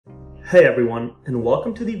Hey everyone, and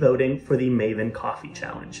welcome to the voting for the Maven Coffee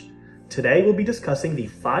Challenge. Today we'll be discussing the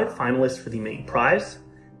 5 finalists for the main prize: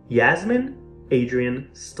 Jasmin, Adrian,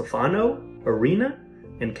 Stefano, Irina,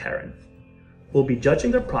 and Kerryn. We'll be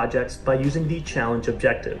judging their projects by using the challenge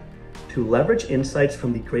objective to leverage insights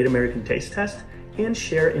from the Great American Taste Test and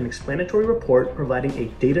share an explanatory report providing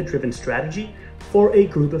a data-driven strategy for a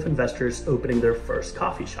group of investors opening their first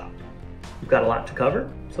coffee shop. We've got a lot to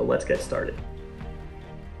cover, so let's get started.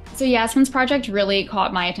 So Jasmin's project really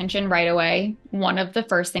caught my attention right away. One of the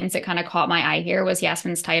first things that kind of caught my eye here was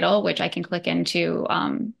Jasmin's title, which I can click into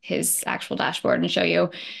his actual dashboard and show you.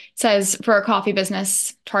 It says, for a coffee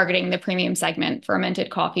business targeting the premium segment,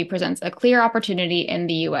 fermented coffee presents a clear opportunity in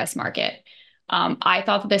the US market. I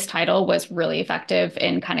thought that this title was really effective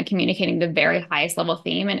in kind of communicating the very highest level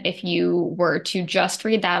theme. And if you were to just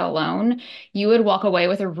read that alone, you would walk away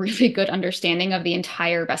with a really good understanding of the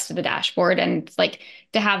entire rest of the dashboard. And like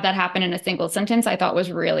to have that happen in a single sentence, I thought was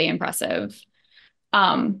really impressive.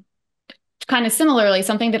 Kind of similarly,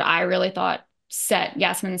 something that I really thought set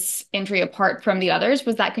Jasmin's entry apart from the others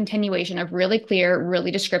was that continuation of really clear,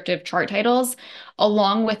 really descriptive chart titles,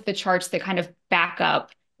 along with the charts that kind of back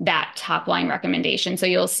up that top line recommendation. So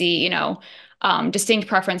you'll see, distinct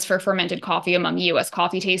preference for fermented coffee among US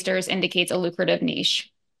coffee tasters indicates a lucrative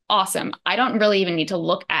niche. Awesome. I don't really even need to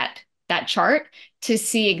look at that chart to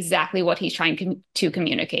see exactly what he's trying to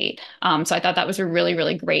communicate. So I thought that was a really,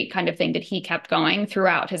 really great kind of thing that he kept going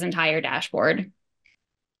throughout his entire dashboard.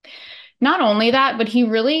 Not only that, but he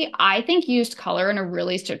really, I think, used color in a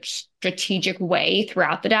really strategic way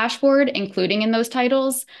throughout the dashboard, including in those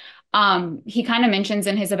titles. He kind of mentions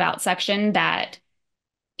in his about section that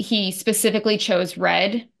he specifically chose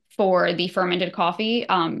red for the fermented coffee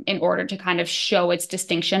in order to kind of show its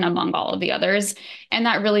distinction among all of the others. And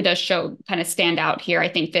that really does kind of stand out here. I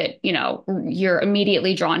think that, you're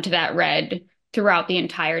immediately drawn to that red throughout the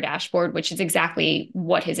entire dashboard, which is exactly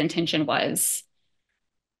what his intention was.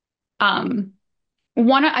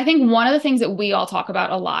 I think one of the things that we all talk about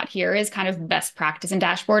a lot here is kind of best practice in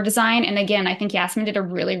dashboard design. And again, I think Jasmin did a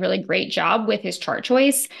really, really great job with his chart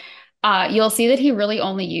choice. You'll see that he really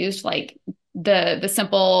only used like the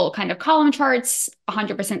simple kind of column charts,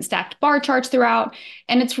 100% stacked bar charts throughout.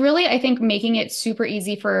 And it's really, I think, making it super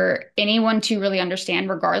easy for anyone to really understand,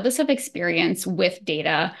 regardless of experience with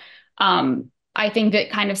data. I think that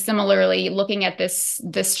kind of similarly, looking at this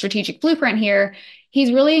strategic blueprint here,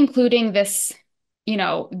 he's really including this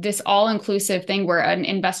all-inclusive thing where an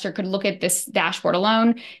investor could look at this dashboard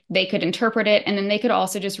alone, they could interpret it, and then they could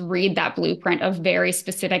also just read that blueprint of very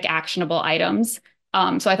specific actionable items.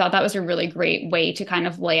 So I thought that was a really great way to kind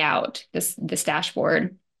of lay out this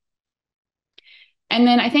dashboard. And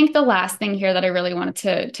then I think the last thing here that I really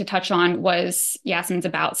wanted to touch on was Jasmin's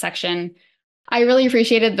about section. I really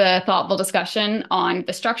appreciated the thoughtful discussion on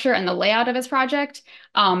the structure and the layout of his project,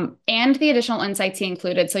 and the additional insights he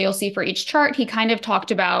included. So you'll see for each chart, he kind of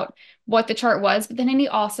talked about what the chart was, but then he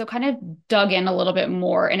also kind of dug in a little bit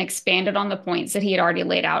more and expanded on the points that he had already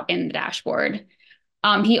laid out in the dashboard.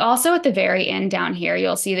 He also, at the very end down here,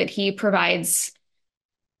 you'll see that he provides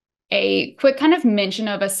a quick kind of mention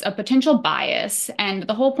of a potential bias. And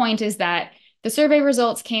the whole point is that the survey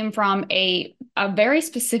results came from a very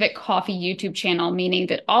specific coffee YouTube channel, meaning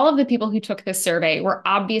that all of the people who took this survey were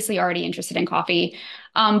obviously already interested in coffee.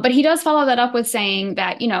 But he does follow that up with saying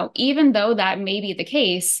that, even though that may be the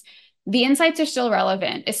case, the insights are still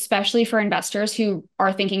relevant, especially for investors who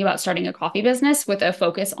are thinking about starting a coffee business with a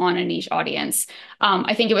focus on a niche audience.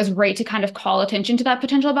 I think it was great to kind of call attention to that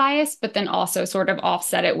potential bias, but then also sort of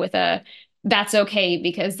offset it with that's okay,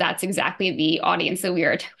 because that's exactly the audience that we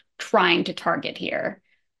are trying to target here.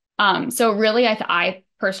 So really, I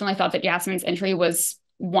personally thought that Jasmin's entry was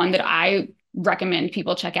one that I recommend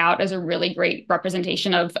people check out as a really great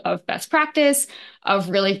representation of best practice, of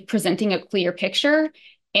really presenting a clear picture.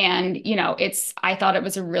 And, I thought it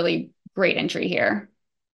was a really great entry here.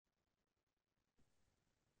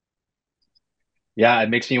 Yeah, it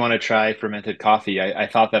makes me want to try fermented coffee. I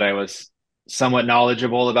thought that I was somewhat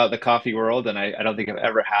knowledgeable about the coffee world, and I don't think I've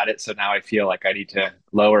ever had it. So now I feel like I need to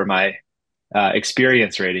lower my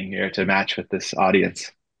experience rating here to match with this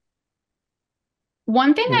audience.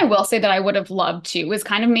 One thing I will say that I would have loved to was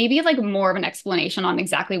kind of maybe like more of an explanation on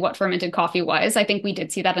exactly what fermented coffee was. I think we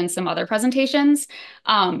did see that in some other presentations.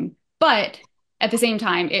 But at the same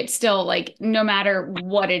time, it's still like, no matter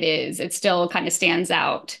what it is, it still kind of stands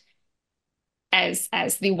out as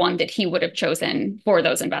the one that he would have chosen for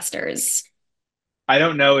those investors. I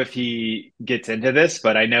don't know if he gets into this,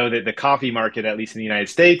 but I know that the coffee market, at least in the United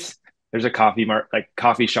States, there's a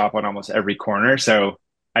coffee shop on almost every corner. So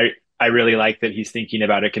I I really like that he's thinking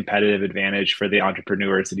about a competitive advantage for the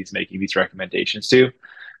entrepreneurs that he's making these recommendations to,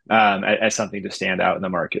 as something to stand out in the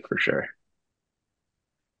market for sure.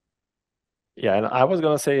 Yeah, and I was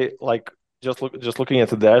gonna say, like, just looking at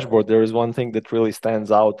the dashboard, there is one thing that really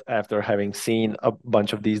stands out after having seen a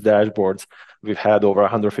bunch of these dashboards. We've had over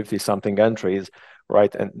 150 something entries,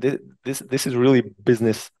 right? And this is really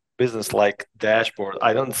business like dashboard.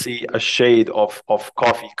 I don't see a shade of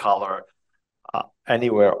coffee color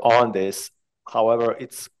anywhere on this. However,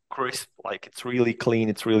 it's crisp, like it's really clean,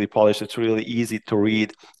 it's really polished, it's really easy to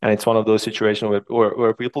read, and it's one of those situations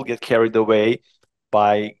where people get carried away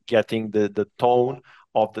by getting the tone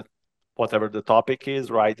of the whatever the topic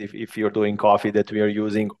is, right? If you're doing coffee that we are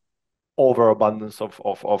using overabundance of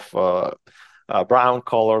brown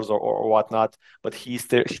colors or whatnot, but he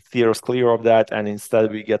steers clear of that, and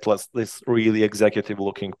instead we get this really executive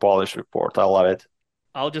looking polished report. I love it.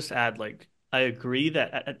 I'll just add, like, I agree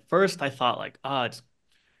that at first I thought like, it's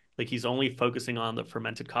like he's only focusing on the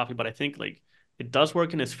fermented coffee, but I think like it does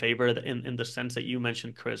work in his favor in the sense that you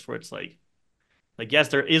mentioned, Chris, where it's like yes,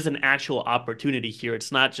 there is an actual opportunity here.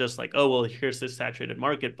 It's not just like, oh well, here's this saturated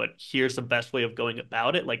market, but here's the best way of going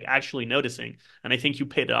about it, like actually noticing. And I think you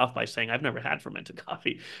paid it off by saying I've never had fermented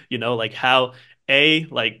coffee, like how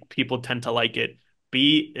like people tend to like it,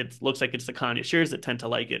 B, it looks like it's the connoisseurs that tend to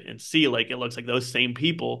like it, and C, like it looks like those same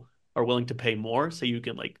people are willing to pay more, so you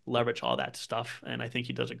can like leverage all that stuff. And I think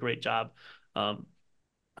he does a great job um,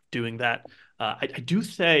 doing that. I do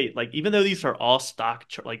say, like, even though these are all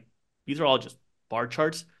like these are all just bar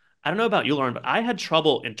charts, I don't know about you, Lauren, but I had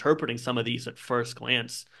trouble interpreting some of these at first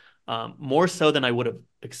glance, more so than I would have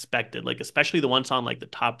expected. Like, especially the ones on like the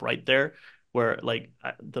top right there, where like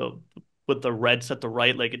the with the reds at the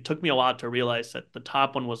right, like it took me a while to realize that the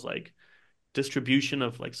top one was like distribution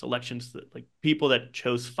of like selections that like people that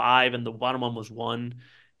chose 5 and the bottom one was 1.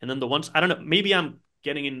 And then the ones, I don't know, maybe I'm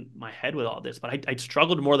getting in my head with all this, but I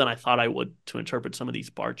struggled more than I thought I would to interpret some of these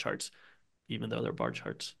bar charts, even though they're bar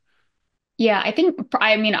charts. Yeah,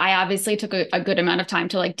 I mean, I obviously took a good amount of time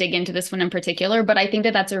to like dig into this one in particular, but I think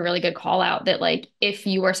that that's a really good call out that like if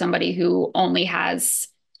you are somebody who only has,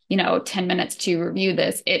 10 minutes to review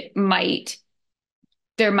this,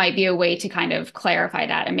 there might be a way to kind of clarify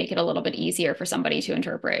that and make it a little bit easier for somebody to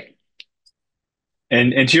interpret.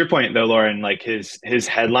 And to your point though, Lauren, like his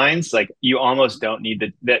headlines, like you almost don't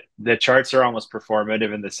need the charts are almost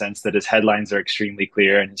performative in the sense that his headlines are extremely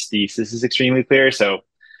clear and his thesis is extremely clear. So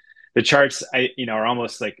the charts are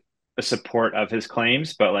almost like a support of his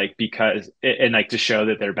claims, but like because and like to show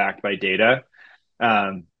that they're backed by data.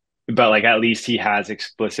 Um, but like at least he has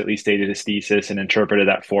explicitly stated his thesis and interpreted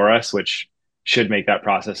that for us, which should make that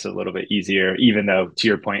process a little bit easier, even though to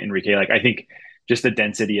your point, Enrique, like I think just the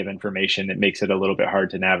density of information, it makes it a little bit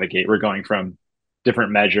hard to navigate. We're going from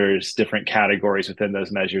different measures, different categories within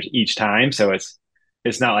those measures each time. So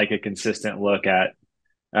it's not like a consistent look at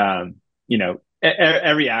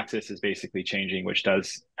every axis is basically changing, which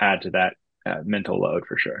does add to that mental load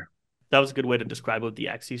for sure. That was a good way to describe what the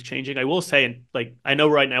axes changing. I will say, and like I know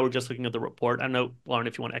right now we're just looking at the report. I don't know, Lauren,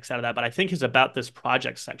 if you want to X out of that, but I think his about this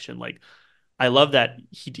project section, like I love that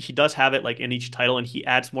he does have it like in each title, and he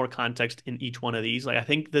adds more context in each one of these. Like I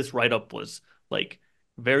think this write up was like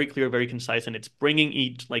very clear, very concise, and it's bringing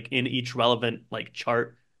each relevant like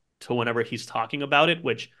chart to whenever he's talking about it,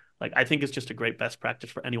 which like I think is just a great best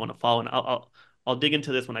practice for anyone to follow. And I'll dig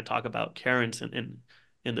into this when I talk about Kerryn's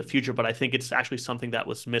in the future, but I think it's actually something that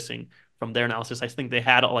was missing from their analysis. I think they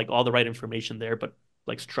had like all the right information there, but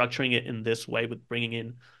like structuring it in this way with bringing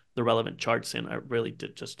in the relevant charts in, I really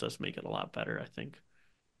just does make it a lot better, I think.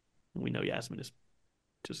 We know Jasmin is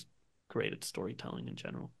just great at storytelling in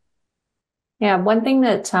general. Yeah, one thing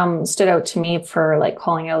that stood out to me for like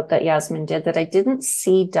calling out that Jasmin did that I didn't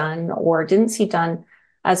see done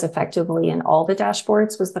as effectively in all the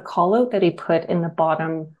dashboards was the call out that he put in the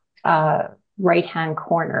bottom right-hand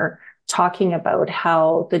corner, talking about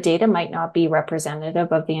how the data might not be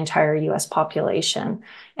representative of the entire US population,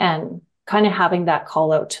 and kind of having that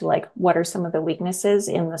call out to like, what are some of the weaknesses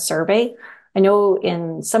in the survey? I know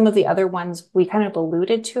in some of the other ones, we kind of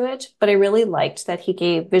alluded to it, but I really liked that he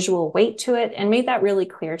gave visual weight to it and made that really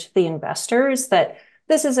clear to the investors that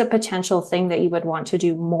this is a potential thing that you would want to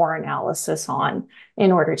do more analysis on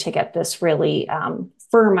in order to get this really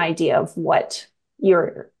firm idea of what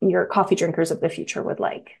your coffee drinkers of the future would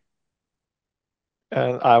like.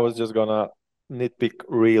 And I was just gonna nitpick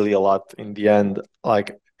really a lot in the end.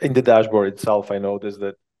 Like in the dashboard itself, I noticed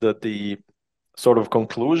that the sort of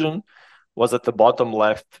conclusion was at the bottom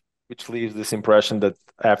left, which leaves this impression that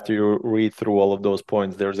after you read through all of those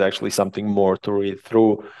points, there's actually something more to read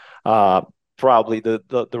through. probably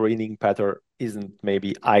the reading pattern isn't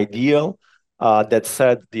maybe ideal. That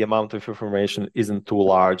said, the amount of information isn't too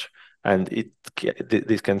large, and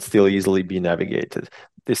this can still easily be navigated.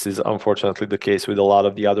 This is unfortunately the case with a lot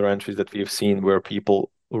of the other entries that we've seen, where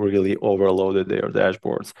people really overloaded their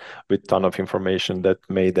dashboards with ton of information that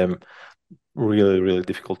made them really, really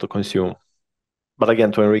difficult to consume. But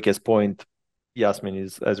again, to Enrique's point, Jasmin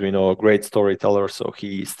is, as we know, a great storyteller, so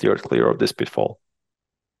he steered clear of this pitfall.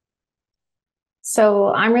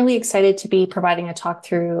 So I'm really excited to be providing a talk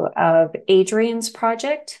through of Adrian's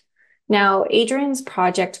project. Now, Adrian's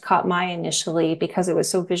project caught my eye initially because it was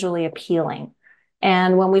so visually appealing.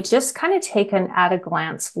 And when we just kind of take an at a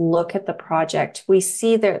glance look at the project, we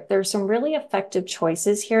see that there's some really effective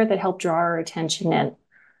choices here that help draw our attention in.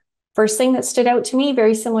 First thing that stood out to me,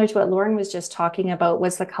 very similar to what Lauren was just talking about,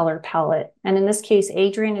 was the color palette. And in this case,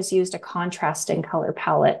 Adrian has used a contrasting color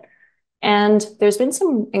palette. And there's been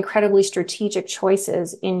some incredibly strategic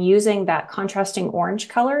choices in using that contrasting orange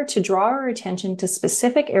color to draw our attention to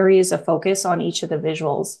specific areas of focus on each of the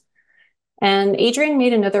visuals. And Adrian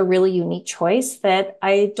made another really unique choice that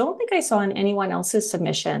I don't think I saw in anyone else's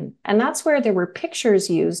submission. And that's where there were pictures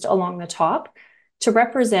used along the top to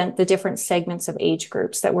represent the different segments of age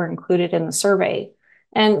groups that were included in the survey.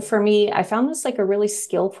 And for me, I found this like a really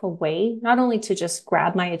skillful way, not only to just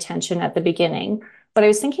grab my attention at the beginning, but I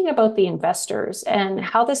was thinking about the investors and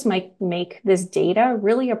how this might make this data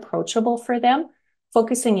really approachable for them,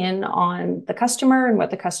 focusing in on the customer and what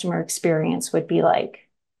the customer experience would be like.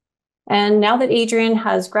 And now that Adrian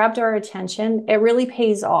has grabbed our attention, it really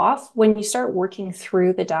pays off when you start working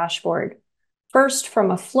through the dashboard. First,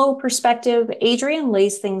 from a flow perspective, Adrian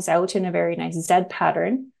lays things out in a very nice Z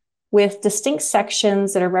pattern with distinct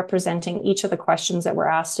sections that are representing each of the questions that were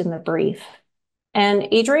asked in the brief. And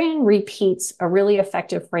Adrian repeats a really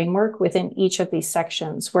effective framework within each of these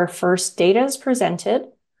sections, where first data is presented,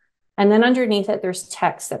 and then underneath it, there's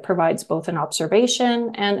text that provides both an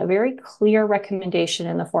observation and a very clear recommendation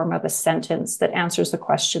in the form of a sentence that answers the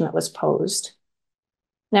question that was posed.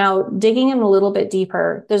 Now, digging in a little bit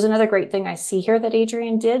deeper, there's another great thing I see here that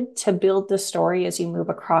Adrian did to build the story as you move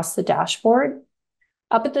across the dashboard.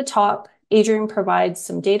 Up at the top, Adrian provides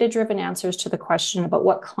some data-driven answers to the question about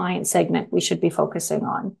what client segment we should be focusing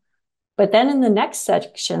on. But then in the next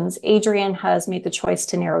sections, Adrian has made the choice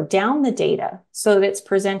to narrow down the data so that it's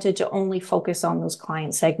presented to only focus on those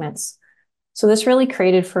client segments. So this really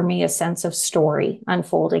created for me a sense of story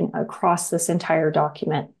unfolding across this entire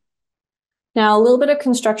document. Now, a little bit of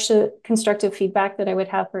constructive feedback that I would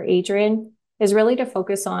have for Adrian is really to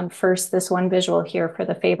focus on first this one visual here for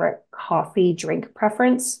the favorite coffee drink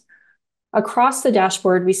preference. Across the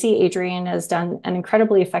dashboard, we see Adrian has done an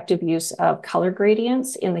incredibly effective use of color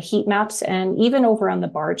gradients in the heat maps and even over on the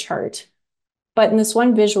bar chart. But in this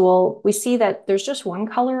one visual, we see that there's just one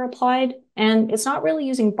color applied, and it's not really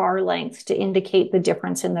using bar length to indicate the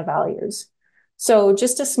difference in the values. So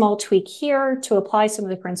just a small tweak here to apply some of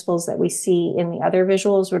the principles that we see in the other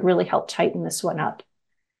visuals would really help tighten this one up.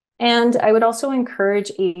 And I would also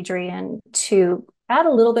encourage Adrian to add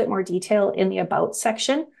a little bit more detail in the About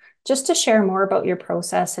section, just to share more about your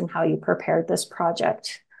process and how you prepared this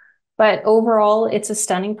project. But overall, it's a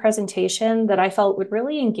stunning presentation that I felt would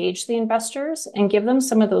really engage the investors and give them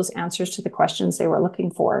some of those answers to the questions they were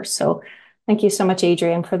looking for. So thank you so much,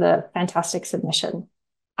 Adrian, for the fantastic submission.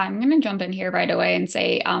 I'm going to jump in here right away and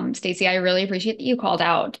say, Stacey, I really appreciate that you called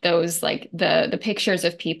out those like the pictures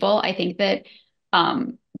of people. I think that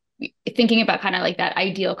thinking about kind of like that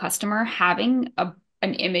ideal customer, having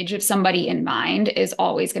an image of somebody in mind is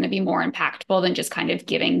always going to be more impactful than just kind of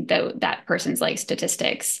giving that person's like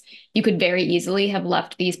statistics. You could very easily have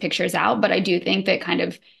left these pictures out, but I do think that kind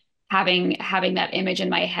of having that image in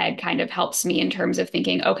my head kind of helps me in terms of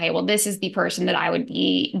thinking, okay, well, this is the person that I would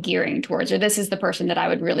be gearing towards, or this is the person that I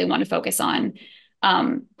would really want to focus on.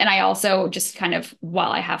 And I also just kind of,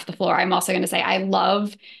 while I have the floor, I'm also going to say I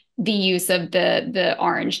love the use of the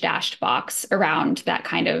orange dashed box around that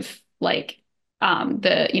kind of like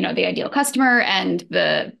the ideal customer and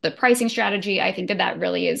the pricing strategy. I think that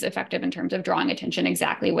really is effective in terms of drawing attention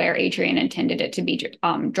exactly where Adrian intended it to be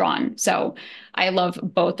drawn. So I love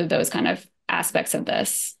both of those kind of aspects of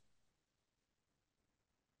this.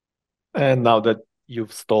 And now that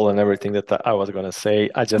you've stolen everything that I was going to say,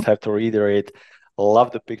 I just have to reiterate,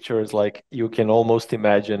 love the pictures. Like you can almost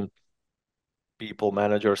imagine people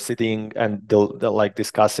managers sitting and they're like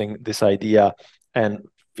discussing this idea and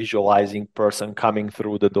visualizing person coming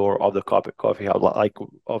through the door of the coffee house, like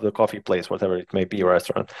of the coffee place, whatever it may be,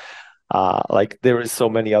 restaurant. Like there is so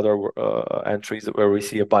many other entries where we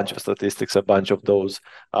see a bunch of statistics, a bunch of those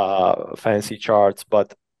fancy charts,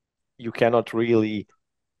 but you cannot really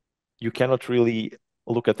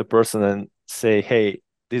look at the person and say, hey,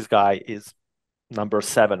 this guy is number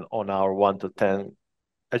 7 on our 1 to 10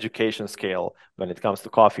 education scale when it comes to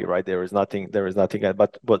coffee, right? There is nothing,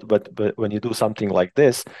 but when you do something like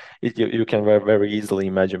this, you can very, very easily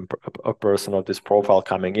imagine a person of this profile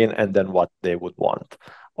coming in and then what they would want.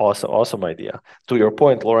 Awesome idea. To your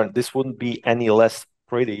point, Lauren, this wouldn't be any less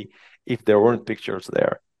pretty if there weren't pictures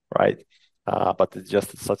there, right? But it's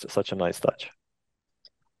just such a nice touch.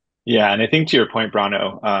 Yeah, and I think to your point,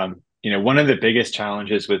 Brano, one of the biggest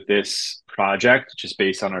challenges with this project, just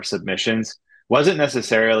based on our submissions, wasn't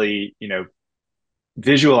necessarily,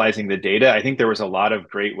 visualizing the data. I think there was a lot of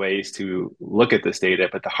great ways to look at this data,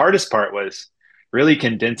 but the hardest part was really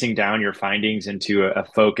condensing down your findings into a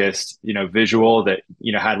focused, visual that,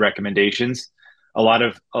 had recommendations. A lot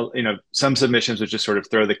of, some submissions would just sort of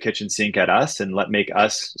throw the kitchen sink at us and make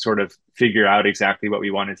us sort of figure out exactly what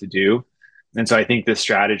we wanted to do. And so I think this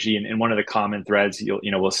strategy and one of the common threads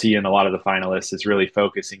we'll see in a lot of the finalists is really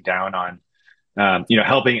focusing down on,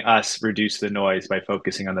 helping us reduce the noise by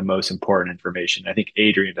focusing on the most important information. I think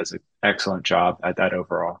Adrian does an excellent job at that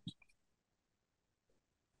overall.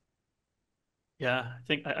 Yeah, I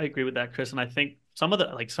think I agree with that, Chris. And I think some of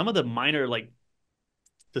the minor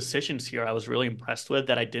decisions here I was really impressed with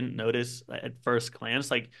that I didn't notice at first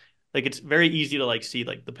glance. Like it's very easy to see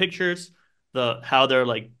the pictures, how they're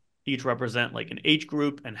each represent an age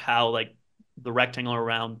group, and how the rectangle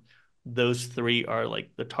around those 3 are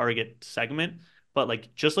the target segment.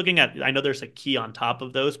 But just looking at, I know there's a key on top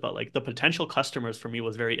of those, but the potential customers for me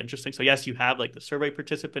was very interesting. So yes, you have the survey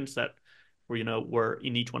participants that were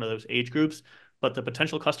in each one of those age groups, but the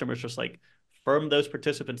potential customers just from those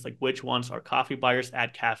participants, which ones are coffee buyers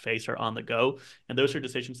at cafes or on the go. And those are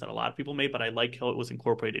decisions that a lot of people made, but I like how it was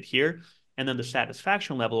incorporated here. And then the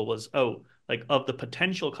satisfaction level was, of the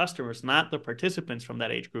potential customers, not the participants from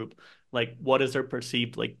that age group, what is their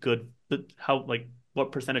perceived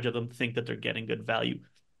what percentage of them think that they're getting good value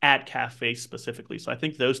at cafes specifically. So I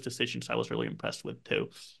think those decisions I was really impressed with too.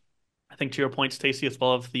 I think to your point, Stacey, as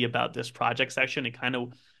well, of the about this project section, it kind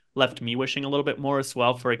of left me wishing a little bit more as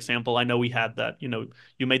well. For example, I know we had that,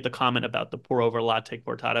 you made the comment about the pour over latte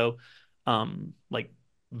cortado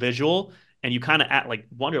visual, and you kind of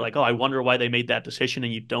wonder oh, I wonder why they made that decision,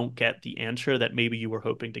 and you don't get the answer that maybe you were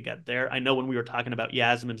hoping to get there. I know when we were talking about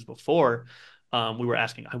Jasmin's before, we were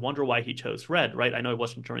asking, I wonder why he chose red, right? I know it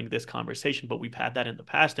wasn't during this conversation, but we've had that in the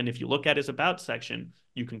past. And if you look at his about section,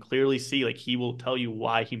 you can clearly see he will tell you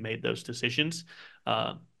why he made those decisions,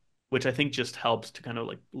 which I think just helps to kind of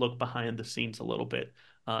look behind the scenes a little bit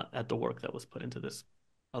at the work that was put into this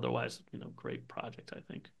otherwise, great project, I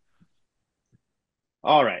think.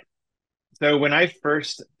 All right. So when I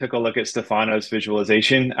first took a look at Stefano's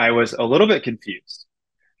visualization, I was a little bit confused.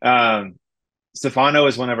 Stefano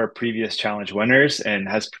is one of our previous challenge winners and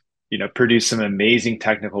has, produced some amazing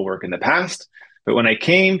technical work in the past. But when I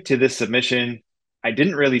came to this submission, I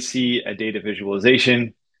didn't really see a data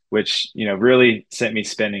visualization, which, really sent me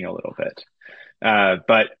spinning a little bit.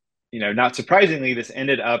 But, not surprisingly, this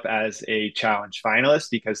ended up as a challenge finalist,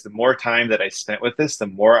 because the more time that I spent with this, the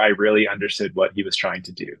more I really understood what he was trying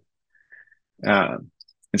to do. And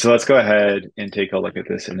so let's go ahead and take a look at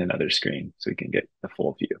this in another screen so we can get the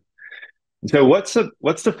full view. So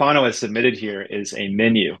what Stefano has submitted here is a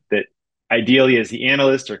menu that ideally, as the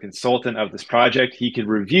analyst or consultant of this project, he could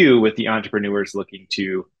review with the entrepreneurs looking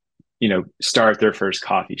to, start their first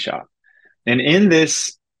coffee shop. And in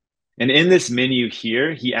this menu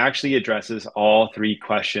here, he actually addresses all 3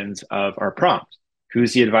 questions of our prompt.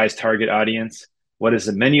 Who's the advised target audience? What does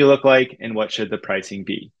the menu look like? And what should the pricing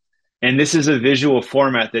be? And this is a visual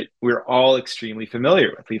format that we're all extremely familiar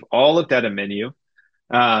with. We've all looked at a menu.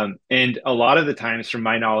 And a lot of the times, from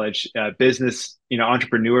my knowledge, business,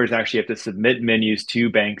 entrepreneurs actually have to submit menus to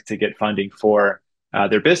banks to get funding for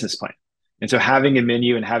their business plan. And so having a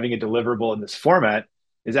menu and having a deliverable in this format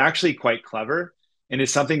is actually quite clever, and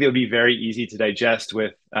is something that would be very easy to digest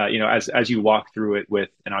with, as you walk through it with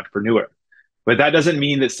an entrepreneur. But that doesn't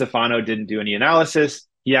mean that Stefano didn't do any analysis.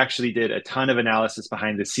 He actually did a ton of analysis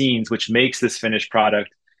behind the scenes, which makes this finished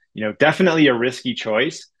product, definitely a risky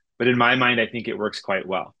choice. But in my mind, I think it works quite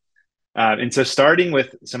well. And so starting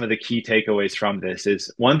with some of the key takeaways from this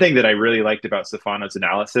is, one thing that I really liked about Stefano's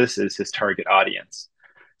analysis is his target audience.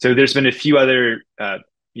 So there's been a few other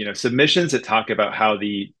submissions that talk about how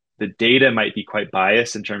the data might be quite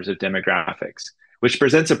biased in terms of demographics, which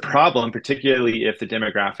presents a problem, particularly if the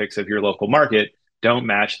demographics of your local market don't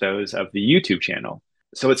match those of the YouTube channel.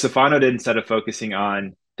 So what Stefano did, instead of focusing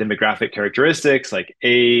on demographic characteristics like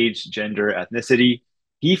age, gender, ethnicity,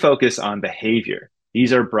 he focused on behavior.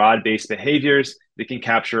 These are broad-based behaviors that can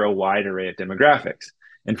capture a wide array of demographics.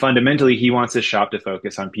 And fundamentally, he wants his shop to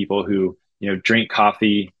focus on people who, drink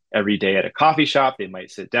coffee every day at a coffee shop. They might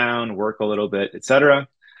sit down, work a little bit, etc.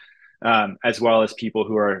 As well as people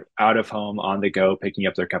who are out of home on the go, picking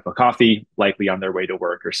up their cup of coffee, likely on their way to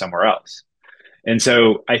work or somewhere else. And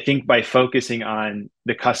so I think by focusing on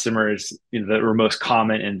the customers that were most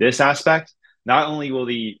common in this aspect, not only will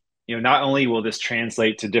this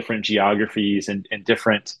translate to different geographies and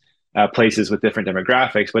different places with different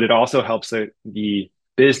demographics, but it also helps the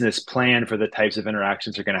business plan for the types of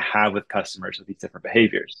interactions they're going to have with customers with these different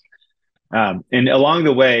behaviors. And along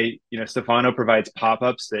the way, Stefano provides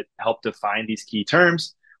pop-ups that help define these key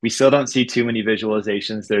terms. We still don't see too many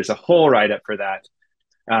visualizations. There's a whole write-up for that.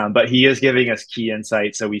 But he is giving us key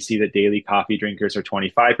insights. So we see that daily coffee drinkers are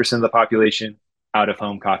 25% of the population,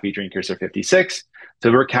 out-of-home coffee drinkers are 56%.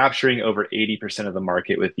 So we're capturing over 80% of the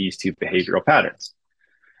market with these two behavioral patterns.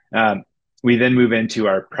 We then move into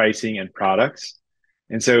our pricing and products.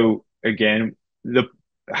 And so again,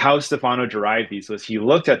 how Stefano derived these was he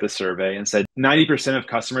looked at the survey and said 90% of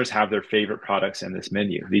customers have their favorite products in this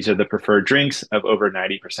menu. These are the preferred drinks of over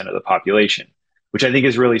 90% of the population, which I think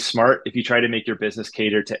is really smart. If you try to make your business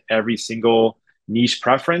cater to every single niche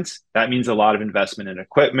preference, that means a lot of investment in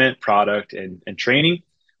equipment, product, and training.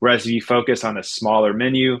 Whereas if you focus on a smaller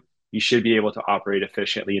menu, you should be able to operate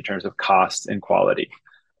efficiently in terms of cost and quality.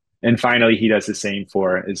 And finally, he does the same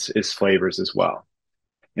for his flavors as well.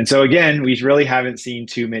 And so again, we really haven't seen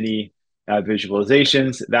too many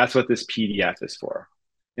visualizations. That's what this PDF is for.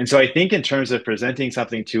 And so I think in terms of presenting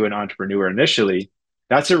something to an entrepreneur initially,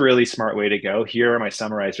 that's a really smart way to go. Here are my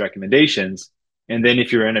summarized recommendations. And then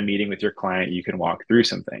if you're in a meeting with your client, you can walk through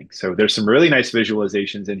some things. So there's some really nice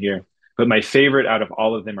visualizations in here. But my favorite out of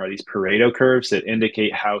all of them are these Pareto curves that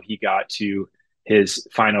indicate how he got to his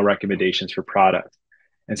final recommendations for product.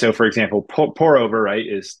 And so, for example, pour over, right,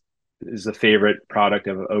 is the favorite product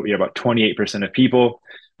of about 28% of people.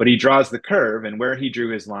 But he draws the curve, and where he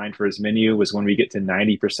drew his line for his menu was when we get to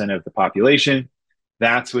 90% of the population.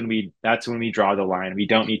 That's when we draw the line. We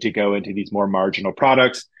don't need to go into these more marginal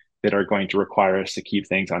products that are going to require us to keep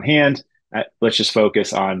things on hand. Let's just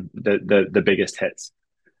focus on the biggest hits.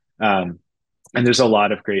 And there's a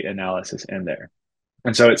lot of great analysis in there.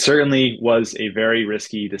 And so it certainly was a very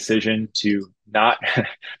risky decision to not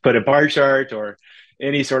put a bar chart or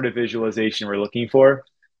any sort of visualization we're looking for.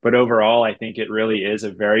 But overall, I think it really is a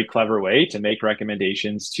very clever way to make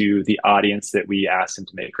recommendations to the audience that we asked him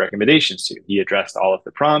to make recommendations to. He addressed all of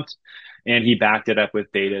the prompt, and he backed it up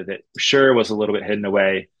with data that sure was a little bit hidden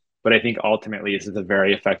away. But I think ultimately this is a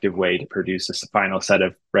very effective way to produce a final set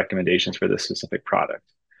of recommendations for this specific product.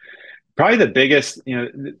 Probably the biggest,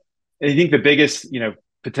 I think the biggest,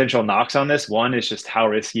 potential knocks on this one is just how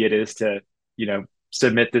risky it is to,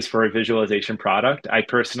 submit this for a visualization product. I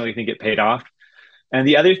personally think it paid off. And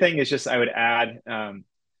the other thing is just I would add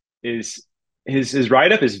is his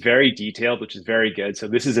write-up is very detailed, which is very good. So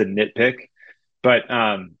this is a nitpick, but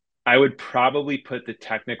I would probably put the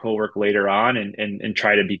technical work later on and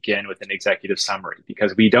try to begin with an executive summary,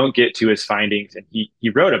 because we don't get to his findings. And he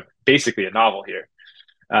wrote basically a novel here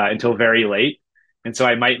until very late. And so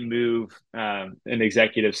I might move an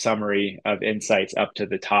executive summary of insights up to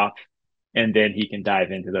the top, and then he can dive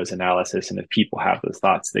into those analysis. And if people have those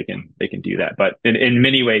thoughts, they can do that. But in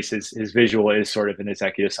many ways, his visual is sort of an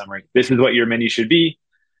executive summary. This is what your menu should be.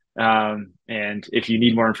 And if you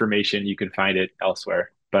need more information, you can find it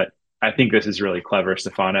elsewhere. But I think this is really clever,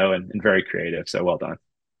 Stefano, and very creative. So well done.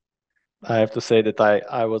 I have to say that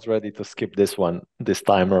I was ready to skip this one this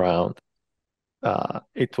time around.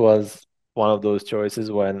 It was one of those choices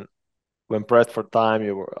when pressed for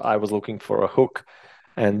time, I was looking for a hook,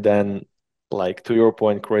 and then, like to your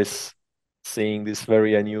point, Chris, seeing this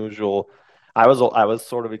very unusual, I was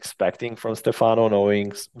sort of expecting from Stefano,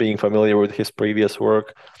 being familiar with his previous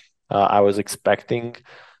work, I was expecting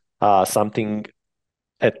something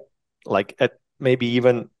at maybe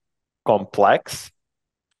even complex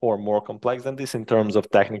or more complex than this in terms of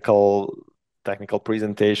technical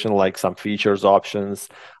presentation, like some features, options.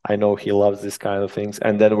 I know he loves this kind of things.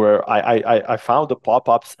 And then where I found the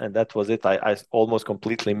pop-ups, and that was it. I almost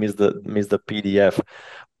completely missed the PDF.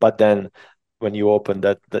 But then when you open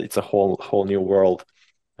that it's a whole new world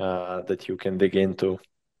that you can dig into.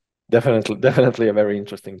 Definitely a very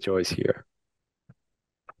interesting choice here.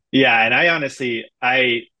 Yeah, and I honestly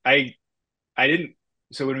I didn't.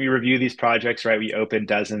 So when we review these projects, right, we open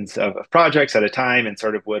dozens of projects at a time and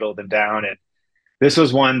sort of whittle them down. And this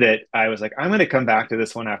was one that I was like, I'm going to come back to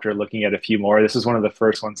this one after looking at a few more. This is one of the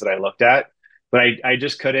first ones that I looked at, but I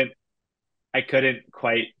just couldn't I couldn't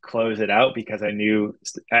quite close it out because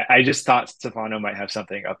I just thought Stefano might have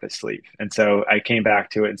something up his sleeve, and so I came back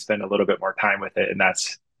to it and spent a little bit more time with it, and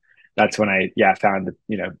that's when I found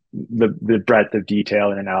the breadth of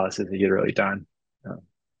detail and analysis that he had really done.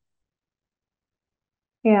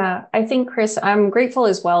 Yeah, I think, Chris, I'm grateful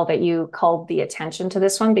as well that you called the attention to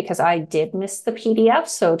this one because I did miss the PDF.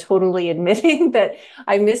 So totally admitting that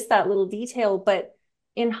I missed that little detail. But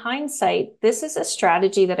in hindsight, this is a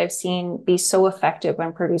strategy that I've seen be so effective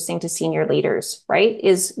when producing to senior leaders, right?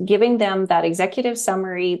 Is giving them that executive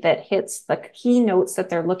summary that hits the key notes that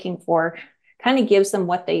they're looking for, kind of gives them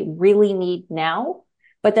what they really need now,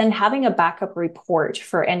 but then having a backup report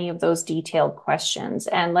for any of those detailed questions.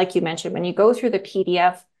 And like you mentioned, when you go through the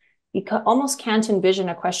PDF, you almost can't envision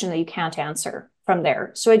a question that you can't answer from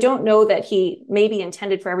there. So I don't know that he maybe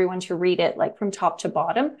intended for everyone to read it like from top to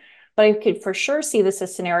bottom, but I could for sure see this a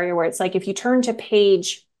scenario where it's like, if you turn to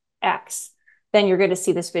page X, then you're going to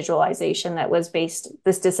see this visualization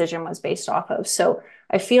this decision was based off of. So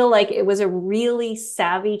I feel like it was a really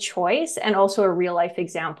savvy choice and also a real life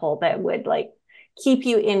example that would like keep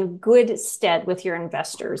you in good stead with your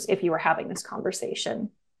investors if you were having this conversation.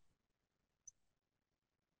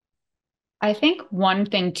 I think one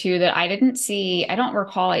thing too that I didn't see, I don't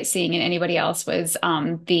recall it seeing in anybody else, was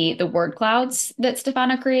the word clouds that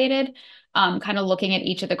Stefano created, kind of looking at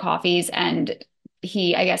each of the coffees, and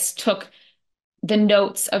he, I guess, took the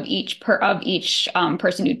notes of each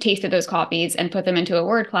person who tasted those coffees and put them into a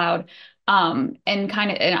word cloud. And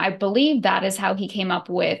I believe that is how he came up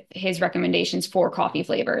with his recommendations for coffee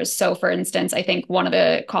flavors. So for instance, I think one of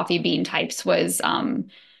the coffee bean types was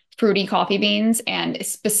fruity coffee beans, and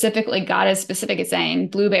specifically got as specific as saying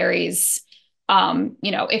blueberries,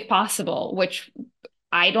 if possible, which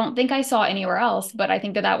I don't think I saw anywhere else, but I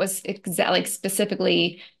think that was like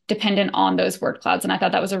specifically dependent on those word clouds. And I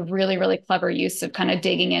thought that was a really, really clever use of kind of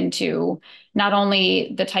digging into not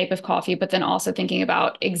only the type of coffee, but then also thinking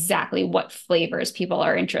about exactly what flavors people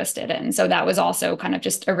are interested in. So that was also kind of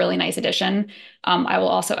just a really nice addition. I will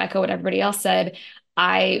also echo what everybody else said.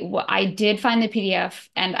 I did find the PDF,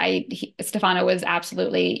 and Stefano was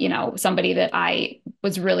absolutely, somebody that I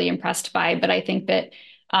was really impressed by. But I think that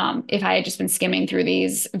if I had just been skimming through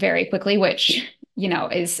these very quickly, which,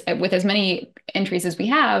 is with as many entries as we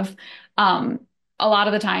have, a lot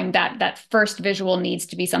of the time that first visual needs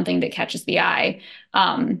to be something that catches the eye.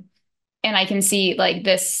 And I can see like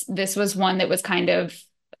this was one that was kind of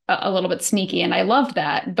a little bit sneaky, and I loved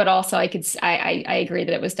that. But also I agree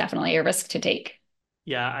that it was definitely a risk to take.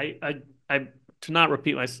 Yeah, I to not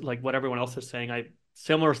repeat like what everyone else is saying, I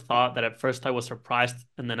similar thought that at first I was surprised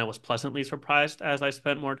and then I was pleasantly surprised as I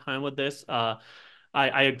spent more time with this.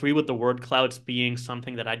 I agree with the word clouds being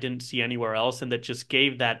something that I didn't see anywhere else, and that just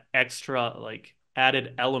gave that extra like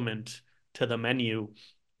added element to the menu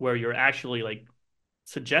where you're actually like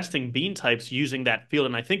suggesting bean types using that field.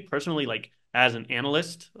 And I think personally, like as an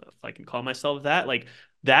analyst, if I can call myself that, like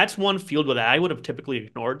that's one field that I would have typically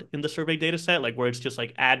ignored in the survey data set, like where it's just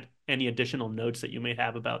like add any additional notes that you may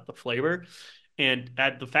have about the flavor. And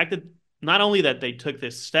at the fact that not only that they took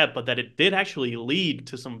this step, but that it did actually lead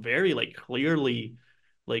to some very like clearly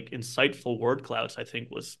like insightful word clouds, I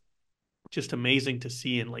think was just amazing to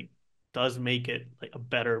see, and like does make it like a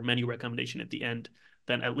better menu recommendation at the end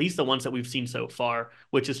than at least the ones that we've seen so far,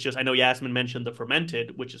 which is just, I know Jasmin mentioned the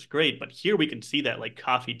fermented, which is great, but here we can see that like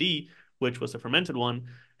Coffee D, which was the fermented one,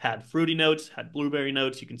 had fruity notes, had blueberry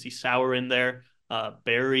notes. You can see sour in there,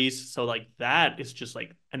 berries. So like that is just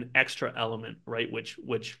like an extra element, right? Which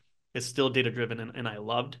is still data driven, and I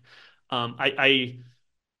loved. I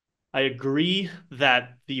agree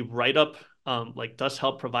that the write up like does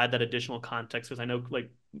help provide that additional context, because I know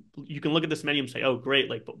like you can look at this menu and say, oh great,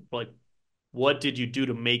 like but like what did you do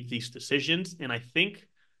to make these decisions? And I think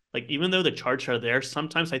like even though the charts are there,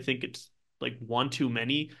 sometimes I think it's like one too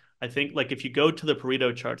many. I think like if you go to the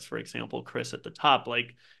Pareto charts, for example, Chris, at the top,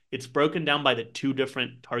 like it's broken down by the two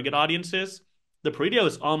different target audiences. The Pareto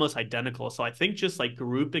is almost identical. So I think just like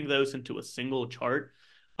grouping those into a single chart,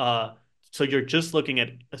 so you're just looking at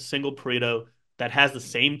a single Pareto that has the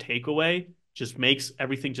same takeaway, just makes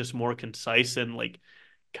everything just more concise and like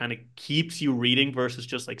kind of keeps you reading versus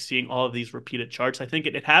just like seeing all of these repeated charts. I think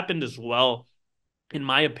it happened as well, in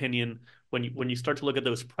my opinion, when you start to look at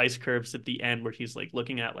those price curves at the end, where he's like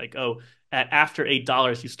looking at like, oh, after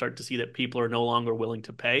 $8, you start to see that people are no longer willing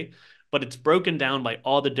to pay. But it's broken down by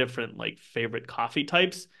all the different like favorite coffee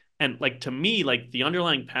types. And like to me, like the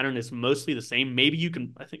underlying pattern is mostly the same. Maybe you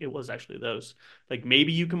can, I think it was actually those. Like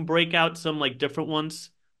maybe you can break out some like different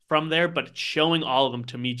ones from there, but showing all of them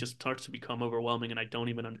to me just starts to become overwhelming, and I don't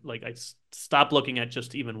even like stop looking at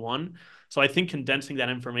just even one. So I think condensing that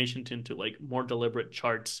information into like more deliberate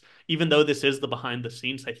charts, even though this is the behind the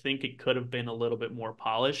scenes, I think it could have been a little bit more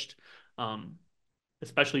polished.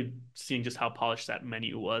 Especially seeing just how polished that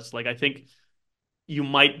menu was. Like I think you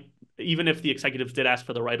might, even if the executives did ask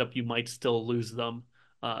for the write-up, you might still lose them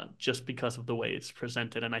just because of the way it's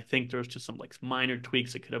presented. And I think there's just some like minor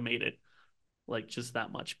tweaks that could have made it like just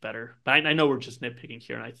that much better. But I know we're just nitpicking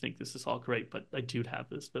here, and I think this is all great, but I do have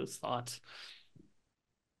those thoughts.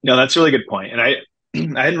 No, that's a really good point. And I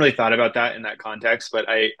I hadn't really thought about that in that context, but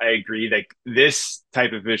I agree. Like this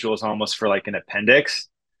type of visual is almost for like an appendix.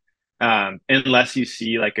 Unless you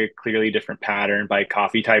see like a clearly different pattern by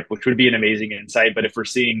coffee type, which would be an amazing insight. But if we're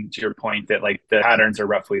seeing, to your point, that like the patterns are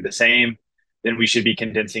roughly the same, then we should be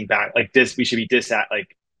condensing back like this. We should be just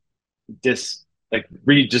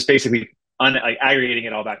basically like aggregating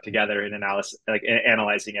it all back together and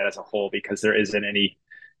analyzing it as a whole, because there isn't any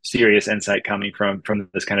serious insight coming from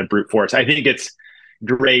this kind of brute force. I think it's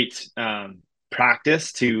great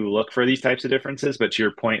practice to look for these types of differences, but to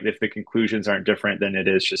your point, if the conclusions aren't different, then it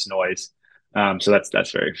is just noise. So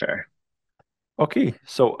that's very fair. Okay,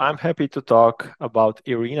 so I'm happy to talk about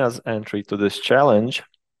Irina's entry to this challenge.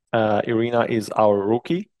 Irina is our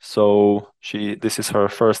rookie, so this is her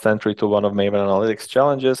first entry to one of Maven Analytics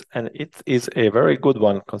challenges, and it is a very good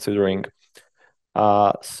one considering.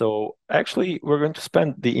 So actually, we're going to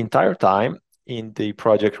spend the entire time in the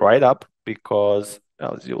project write-up because,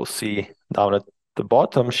 as you'll see down at the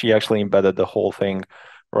bottom, she actually embedded the whole thing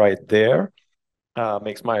right there.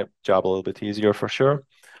 Makes my job a little bit easier for sure.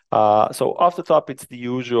 So off the top, it's the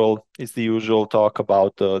usual talk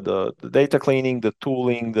about the data cleaning, the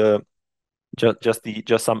tooling,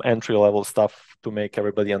 just some entry level stuff to make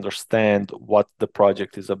everybody understand what the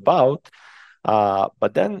project is about.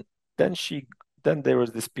 But then there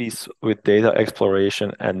was this piece with data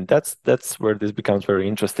exploration, and that's where this becomes very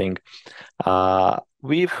interesting.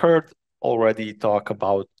 We've heard already talk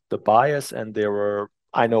about the bias, and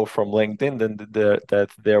I know from LinkedIn that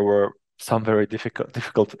there were some very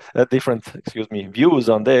different views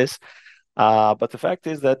on this. But the fact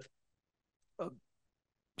is that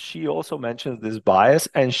she also mentions this bias,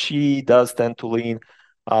 and she does tend to lean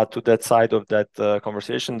to that side of that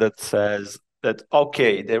conversation that says that,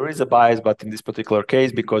 okay, there is a bias, but in this particular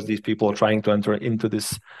case, because these people are trying to enter into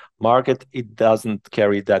this market, it doesn't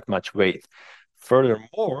carry that much weight.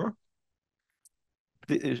 Furthermore,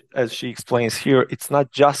 as she explains here, it's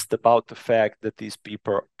not just about the fact that these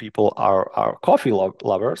people are coffee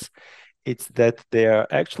lovers. It's that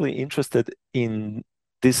they're actually interested in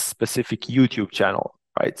this specific YouTube channel,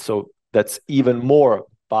 right? So that's even more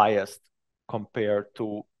biased compared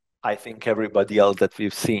to, I think, everybody else that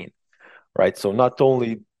we've seen, right? So not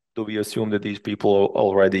only do we assume that these people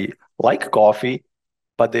already like coffee,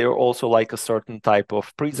 but they're also like a certain type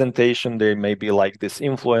of presentation. They may be like this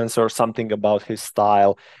influencer, something about his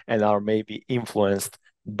style, and are maybe influenced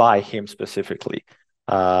by him specifically.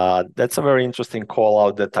 That's a very interesting call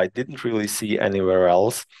out that I didn't really see anywhere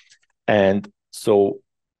else. And so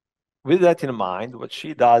with that in mind, what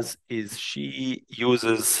she does is she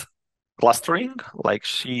uses clustering, like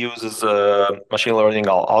she uses a machine learning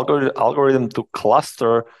algorithm to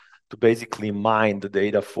cluster, to basically mine the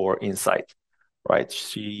data for insight, right?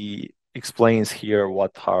 She explains here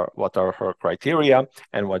what are her criteria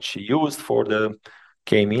and what she used for the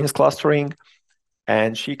k-means clustering.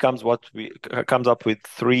 And she comes up with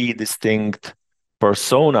 3 distinct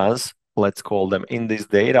personas, let's call them, in this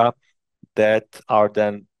data that are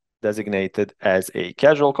then designated as a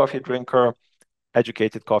casual coffee drinker,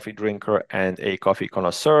 educated coffee drinker, and a coffee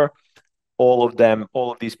connoisseur. All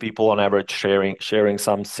of these people on average sharing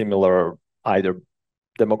some similar either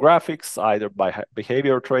demographics, either by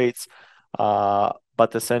behavior traits,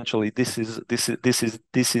 but essentially this is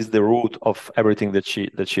the root of everything that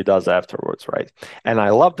she does afterwards, right? And I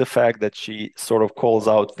love the fact that she sort of calls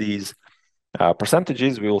out these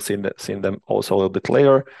percentages. We will see them also a little bit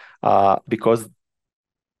later, because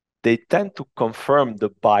they tend to confirm the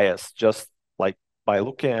bias just like by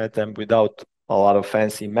looking at them without a lot of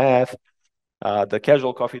fancy math. The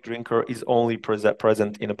casual coffee drinker is only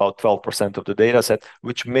present in about 12% of the data set,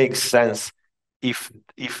 which makes sense if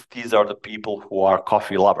these are the people who are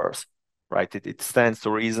coffee lovers, right? It stands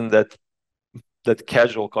to reason that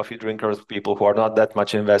casual coffee drinkers, people who are not that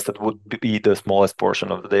much invested, would be the smallest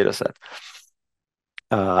portion of the data set.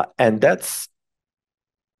 And that's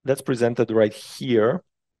presented right here,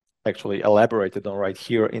 actually elaborated on right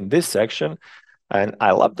here in this section. And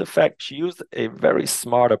I love the fact she used a very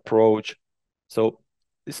smart approach. So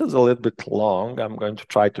this is a little bit long. I'm going to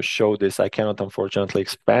try to show this. I cannot unfortunately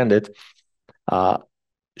expand it.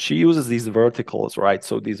 She uses these verticals, right?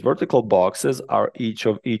 So these vertical boxes are each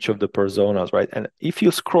of the personas, right? And if you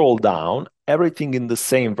scroll down, everything in the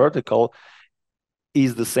same vertical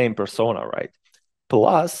is the same persona, right?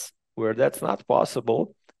 Plus, where that's not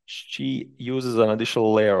possible, she uses an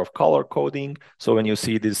additional layer of color coding. So when you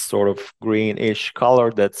see this sort of greenish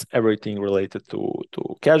color, that's everything related to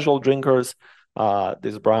casual drinkers.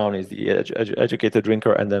 This brown is the educated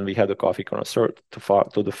drinker, and then we have the coffee connoisseur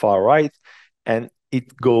to the far right, and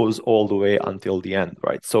it goes all the way until the end,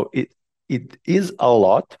 right? So it is a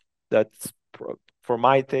lot. That's for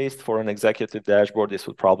my taste, for an executive dashboard, this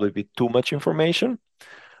would probably be too much information.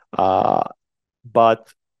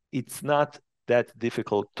 But it's not that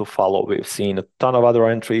difficult to follow. We've seen a ton of other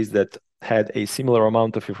entries that had a similar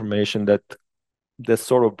amount of information that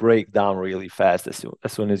sort of break down really fast as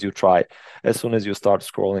soon as you start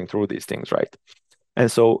scrolling through these things, right? And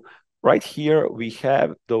so right here we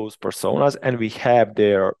have those personas and we have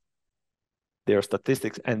their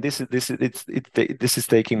statistics, and this is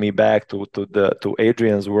taking me back to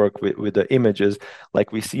Adrian's work with the images.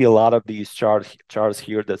 Like, we see a lot of these charts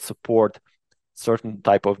here that support certain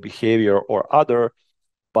type of behavior or other,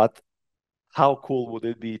 but how cool would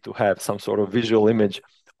it be to have some sort of visual image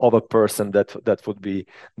of a person that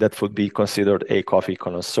would be considered a coffee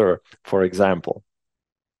connoisseur, for example.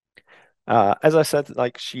 As I said,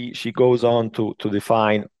 like, she goes on to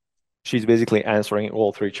define. She's basically answering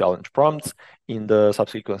all 3 challenge prompts in the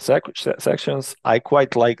subsequent sections. I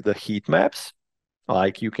quite like the heat maps.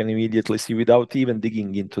 Like, you can immediately see, without even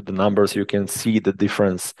digging into the numbers, you can see the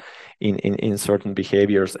difference in certain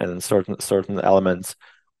behaviors and certain elements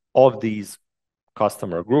of these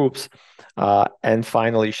customer groups. And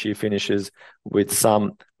finally, she finishes with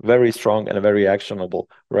some very strong and very actionable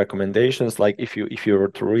recommendations. Like, if you were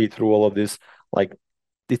to read through all of this, like,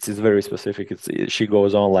 this is very specific. She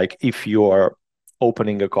goes on, like, if you are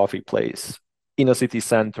opening a coffee place in a city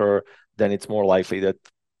center, then it's more likely that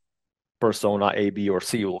persona A, B, or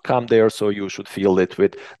C will come there. So you should fill it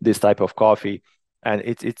with this type of coffee, and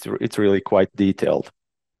it's really quite detailed.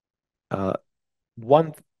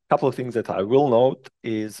 One couple of things that I will note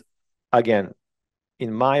is, again,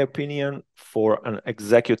 in my opinion, for an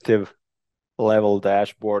executive level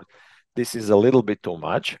dashboard, this is a little bit too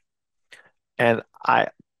much, and I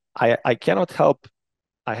cannot help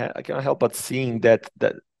but seeing that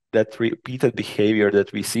repeated behavior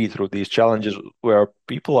that we see through these challenges, where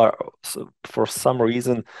people are, for some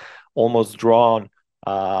reason, almost drawn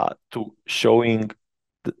to showing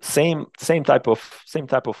the same type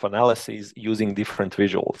of analyses using different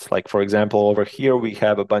visuals. Like, for example, over here we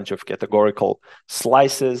have a bunch of categorical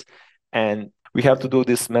slices, and we have to do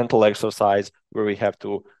this mental exercise where we have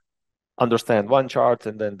to understand one chart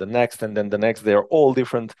and then the next and then the next. They're all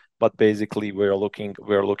different, but basically we're looking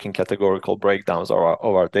categorical breakdowns of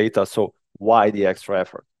our data. So why the extra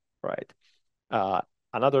effort, right?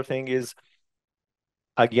 Another thing is,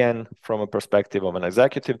 again, from a perspective of an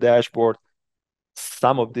executive dashboard,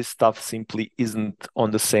 some of this stuff simply isn't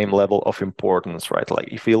on the same level of importance, right? Like,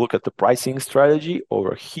 if you look at the pricing strategy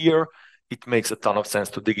over here, it makes a ton of sense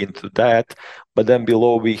to dig into that. But then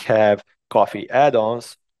below we have coffee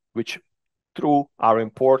add-ons, which true are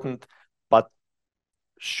important, but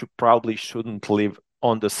probably shouldn't live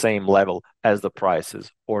on the same level as the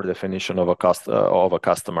prices or definition of a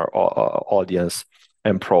customer audience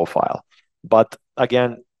and profile. But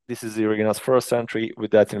again, this is Irina's first entry.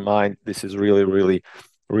 With that in mind, this is really, really,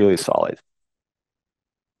 really solid.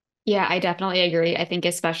 Yeah, I definitely agree. I think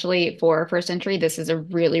especially for first entry, this is a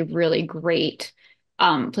really, really great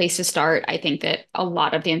place to start. I think that a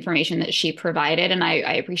lot of the information that she provided, and I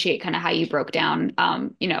appreciate kind of how you broke down,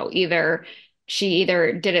 she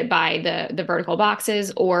either did it by the vertical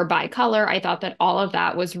boxes or by color. I thought that all of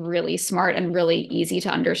that was really smart and really easy to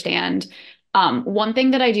understand. One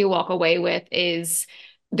thing that I do walk away with is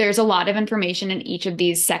there's a lot of information in each of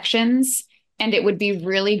these sections, and it would be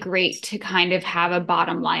really great to kind of have a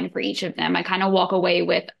bottom line for each of them. I kind of walk away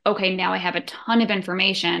with, okay, now I have a ton of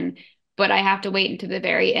information, but I have to wait until the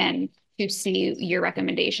very end to see your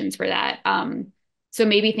recommendations for that. So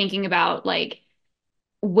maybe thinking about like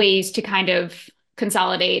ways to kind of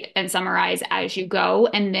consolidate and summarize as you go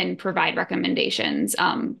and then provide recommendations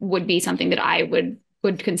would be something that I would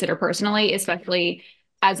consider personally, especially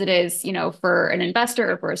as it is, for an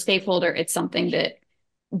investor or for a stakeholder. It's something that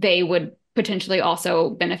they would potentially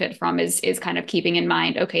also benefit from is kind of keeping in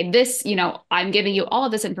mind, okay, this, I'm giving you all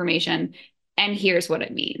of this information and here's what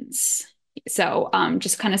it means. So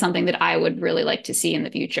just kind of something that I would really like to see in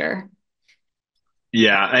the future.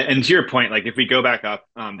 Yeah, and to your point, like if we go back up,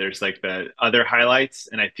 there's like the other highlights,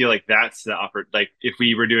 and I feel like that's the upper. Like if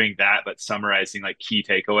we were doing that, but summarizing like key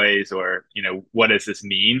takeaways, or what does this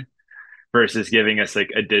mean, versus giving us like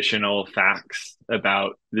additional facts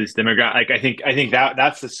about this demographic. Like I think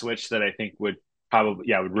that's the switch that I think would probably,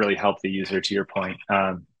 yeah, would really help the user, to your point.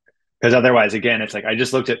 Because otherwise, again, it's like I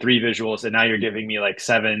just looked at three visuals, and now you're giving me like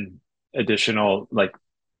seven additional like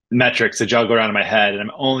metrics to juggle around in my head, and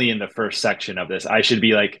I'm only in the first section of this. I should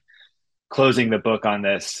be like closing the book on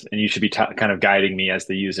this, and you should be kind of guiding me as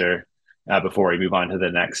the user before we move on to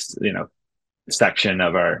the next, section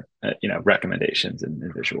of our, recommendations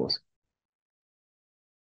and visuals.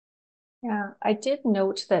 Yeah, I did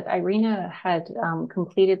note that Irina had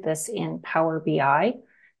completed this in Power BI,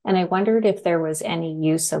 and I wondered if there was any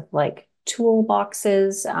use of like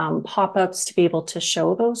toolboxes, pop-ups to be able to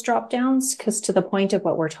show those drop downs. Because to the point of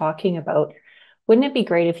what we're talking about, wouldn't it be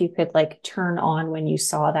great if you could like turn on when you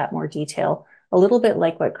saw that more detail? A little bit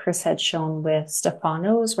like what Chris had shown with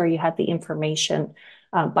Stefano's, where you had the information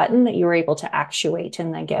button that you were able to actuate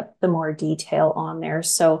and then get the more detail on there.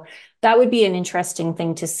 So that would be an interesting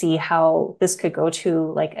thing to see how this could go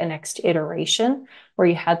to like a next iteration where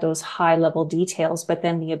you had those high level details, but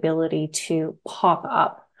then the ability to pop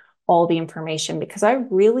up all the information, because I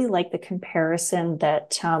really like the comparison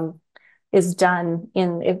that is done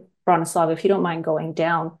in, if Bronislav, if you don't mind going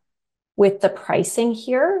down with the pricing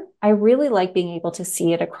here. I really like being able to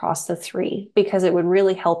see it across the three, because it would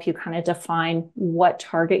really help you kind of define what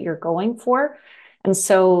target you're going for. And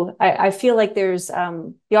so I feel like there's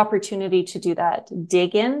the opportunity to do that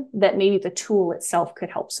dig in that maybe the tool itself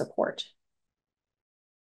could help support.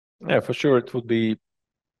 Yeah, for sure. It would be,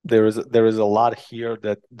 there is a lot here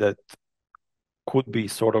that could be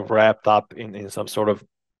sort of wrapped up in some sort of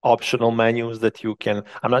optional menus that you can.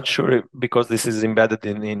 I'm not sure because this is embedded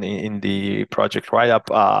in the project write-up.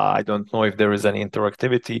 I don't know if there is any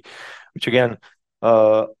interactivity, which again,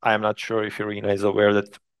 I'm not sure if Irina is aware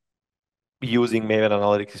that using Maven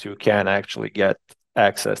Analytics, you can actually get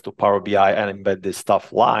access to Power BI and embed this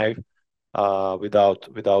stuff live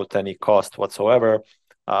without any cost whatsoever.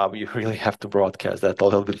 You really have to broadcast that a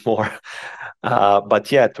little bit more.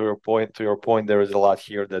 But yeah, to your point, there is a lot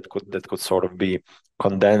here that could sort of be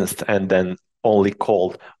condensed and then only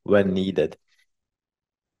called when needed.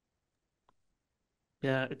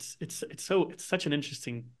 Yeah, it's such an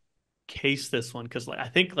interesting case, this one, because like I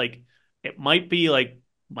think like it might be like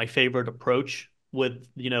my favorite approach with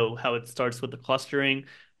how it starts with the clustering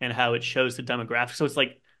and how it shows the demographics. So it's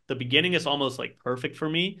like the beginning is almost like perfect for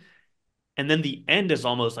me, and then the end is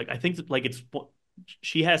almost like, I think that, like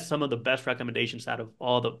she has some of the best recommendations out of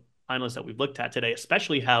all the finalists that we've looked at today,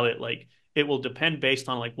 especially how it will depend based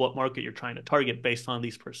on like what market you're trying to target based on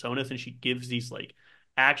these personas, and she gives these like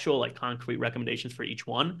actual like concrete recommendations for each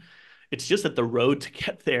one. It's just that the road to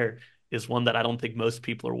get there is one that I don't think most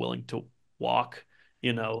people are willing to walk,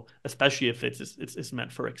 especially if it's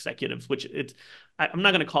meant for executives, which I'm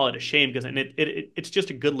not going to call it a shame, because it's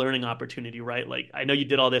just a good learning opportunity, right? Like I know you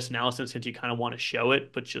did all this analysis since you kind of want to show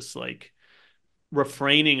it, but just like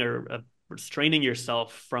refraining or restraining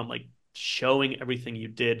yourself from like showing everything you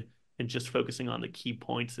did and just focusing on the key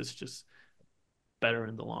points is just better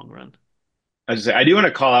in the long run. I do want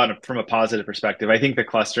to call out from a positive perspective. I think the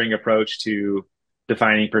clustering approach to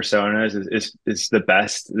defining personas is the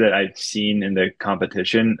best that I've seen in the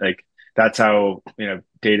competition. Like that's how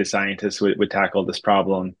data scientists would tackle this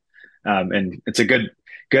problem, and it's a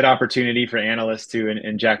good opportunity for analysts to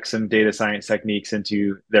inject some data science techniques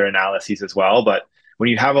into their analyses as well. But when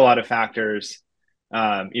you have a lot of factors,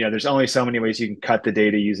 there's only so many ways you can cut the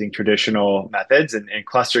data using traditional methods, and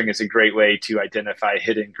clustering is a great way to identify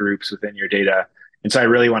hidden groups within your data. And so I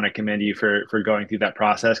really want to commend you for going through that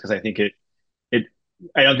process, because I think it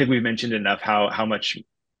I don't think we've mentioned enough how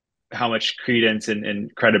much credence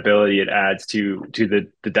and credibility it adds to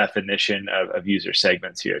the definition of user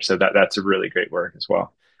segments here. So that's a really great work as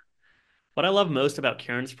well. What I love most about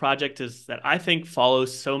Kerryn's project is that I think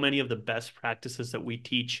follows so many of the best practices that we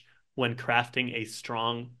teach when crafting a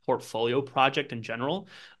strong portfolio project in general.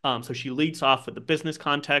 So she leads off with the business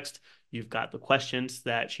context. You've got the questions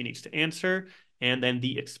that she needs to answer, and then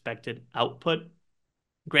the expected output.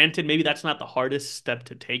 Granted, maybe that's not the hardest step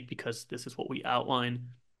to take, because this is what we outline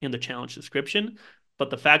in the challenge description.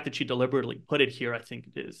 But the fact that she deliberately put it here, I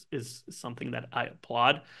think is something that I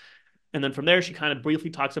applaud. And then from there, she kind of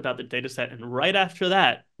briefly talks about the data set. And right after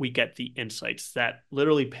that, we get the insights that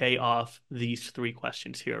literally pay off these three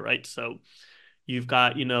questions here, right? So you've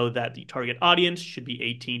got, that the target audience should be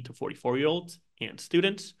 18 to 44-year-olds and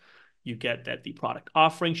students. You get that the product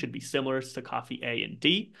offering should be similar to coffee A and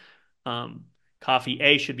D. Coffee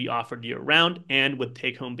A should be offered year round and with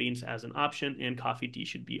take-home beans as an option, and coffee D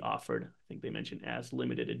should be offered, I think they mentioned, as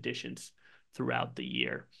limited editions throughout the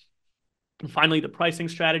year. And finally, the pricing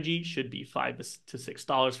strategy should be $5 to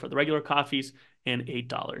 $6 for the regular coffees and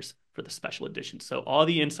 $8 for the special editions. So all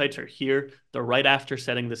the insights are here. They're right after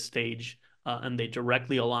setting the stage, and they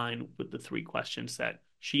directly align with the 3 questions that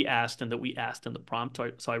she asked and that we asked in the prompt.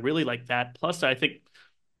 So I really like that. Plus, I think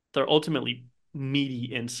they're ultimately meaty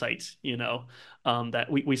insights, that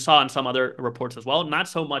we saw in some other reports as well. Not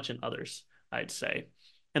so much in others, I'd say.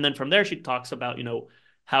 And then from there, she talks about,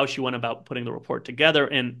 how she went about putting the report together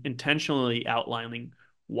and intentionally outlining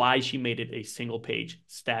why she made it a single page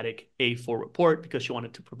static A4 report, because she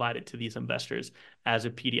wanted to provide it to these investors as a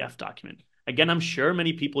PDF document. Again, I'm sure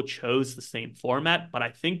many people chose the same format, but I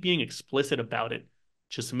think being explicit about it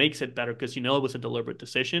just makes it better because it was a deliberate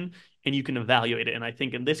decision and you can evaluate it. And I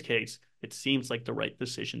think in this case, it seems like the right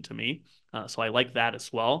decision to me. So I like that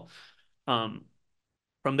as well.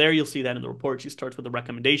 From there, you'll see that in the report, she starts with the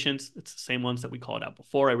recommendations. It's the same ones that we called out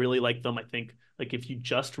before. I really like them. I think if you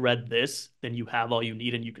just read this, then you have all you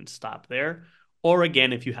need and you can stop there. Or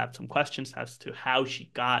again, if you have some questions as to how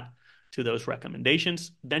she got to those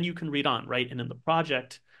recommendations, then you can read on, right? And in the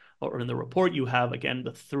project or in the report, you have, again,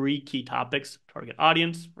 the 3 key topics: target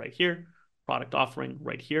audience right here, product offering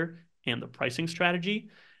right here, and the pricing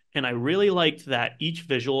strategy. And I really liked that each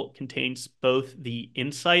visual contains both the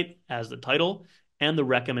insight as the title and the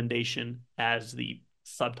recommendation as the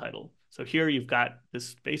subtitle. So here you've got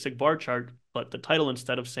this basic bar chart, but the title,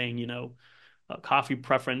 instead of saying, coffee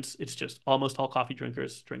preference, it's just almost all coffee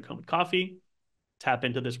drinkers drink home coffee. Tap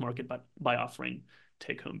into this market by offering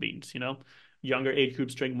take-home beans. Younger age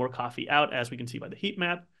groups drink more coffee out, as we can see by the heat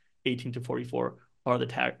map. 18 to 44 are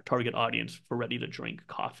the target audience for ready-to-drink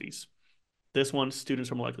coffees. This one,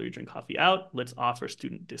 students are more likely to drink coffee out. Let's offer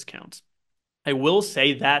student discounts. I will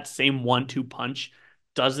say that same 1-2 punch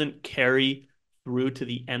doesn't carry through to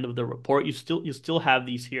the end of the report. You still have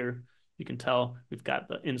these here. You can tell we've got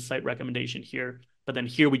the insight recommendation here, but then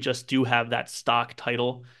here we just do have that stock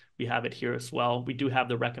title. We have it here as well. We do have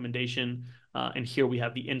the recommendation, and here we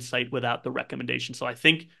have the insight without the recommendation. So I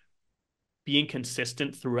think being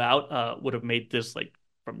consistent throughout would have made this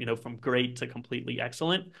from great to completely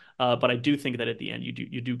excellent. But I do think that at the end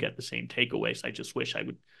you do get the same takeaways. I just wish I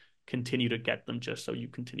would continue to get them just so you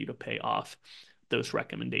continue to pay off those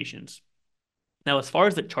recommendations. Now, as far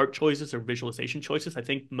as the chart choices or visualization choices, I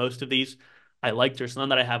think most of these I like. There's none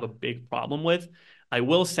that I have a big problem with. I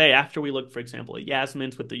will say, after we look, for example, at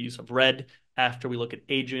Jasmin's with the use of red, after we look at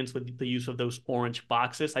Adrian's with the use of those orange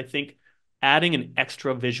boxes, I think adding an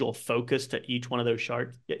extra visual focus to each one of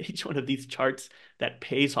these charts that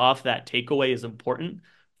pays off that takeaway is important.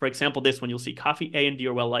 For example, this one, you'll see coffee A and D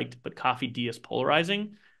are well liked, but coffee D is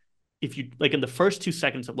polarizing. If you in the first 2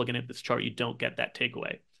 seconds of looking at this chart, you don't get that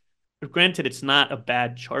takeaway. But granted, it's not a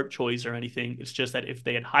bad chart choice or anything. It's just that if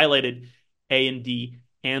they had highlighted A and D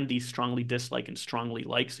and the strongly dislike and strongly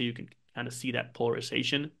like, so you can kind of see that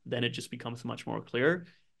polarization, then it just becomes much more clear.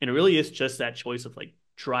 And it really is just that choice of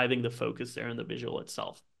driving the focus there in the visual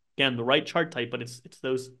itself. Again, the right chart type, but it's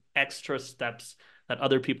those extra steps that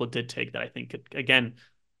other people did take that I think could, again,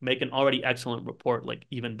 make an already excellent report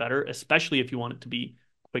even better, especially if you want it to be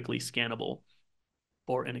quickly scannable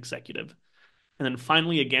for an executive. And then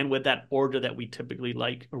finally, again, with that order that we typically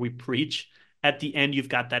like or we preach, at the end, you've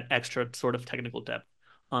got that extra sort of technical depth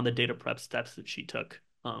on the data prep steps that she took,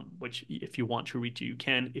 which if you want to read to, you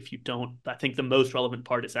can. If you don't, I think the most relevant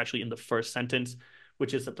part is actually in the first sentence,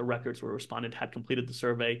 which is that the records where respondent had completed the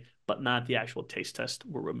survey, but not the actual taste test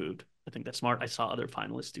were removed. I think that's smart. I saw other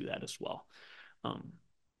finalists do that as well.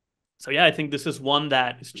 So yeah, I think this is one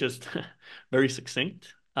that is just very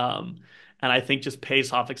succinct. And I think just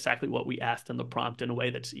pays off exactly what we asked in the prompt in a way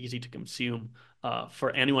that's easy to consume for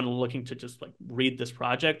anyone looking to just read this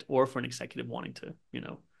project, or for an executive wanting to,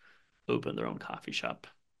 open their own coffee shop.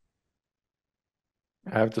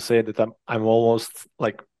 I have to say that I'm almost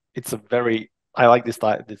it's a very, I like these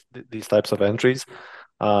types of entries.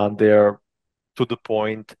 They're to the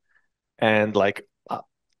point, and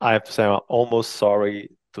I have to say I'm almost sorry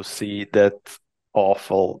to see that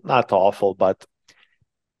not awful, but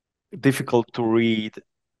difficult to read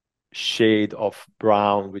shade of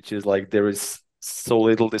brown, which is there is so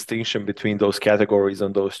little distinction between those categories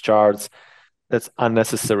on those charts. That's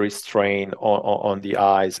unnecessary strain on the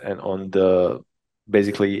eyes, and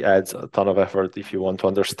basically adds a ton of effort if you want to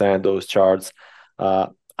understand those charts.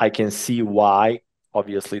 I can see why,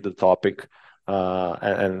 obviously, the topic,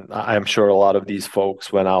 and I'm sure a lot of these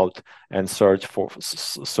folks went out and searched for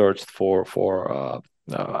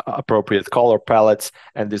appropriate color palettes,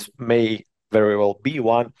 and this may very well be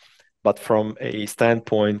one, but from a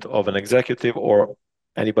standpoint of an executive or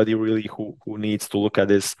anybody really who needs to look at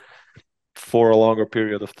this for a longer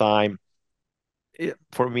period of time,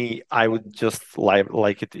 for me, I would just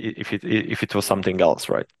like it if it was something else,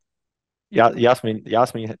 right? Yeah,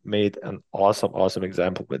 Jasmin made an awesome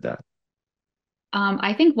example with that.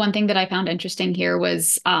 I think one thing that I found interesting here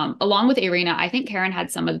was, along with Irina, I think Kerryn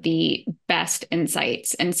had some of the best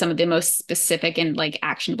insights and some of the most specific and like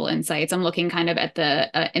actionable insights. I'm looking kind of at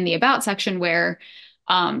the in the about section where,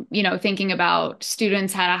 thinking about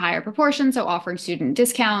students had a higher proportion, so offering student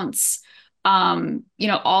discounts.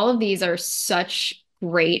 All of these are such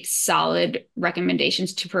great, solid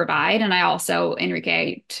recommendations to provide. And I also,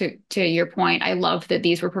 Enrique, to your point, I love that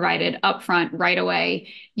these were provided upfront right away.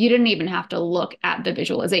 You didn't even have to look at the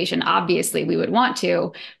visualization. Obviously, we would want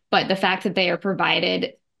to, but the fact that they are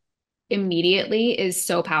provided immediately is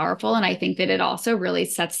so powerful. And I think that it also really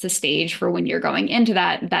sets the stage for when you're going into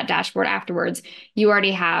that dashboard afterwards. You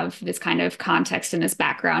already have this kind of context and this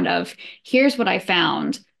background of here's what I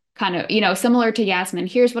found, kind of, similar to Jasmin,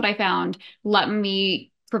 here's what I found. Let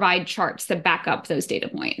me provide charts that back up those data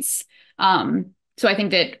points. So I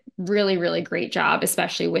think that really, really great job,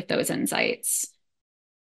 especially with those insights.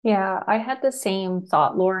 Yeah, I had the same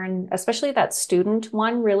thought, Lauren, especially that student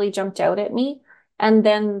one really jumped out at me. And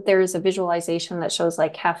then there's a visualization that shows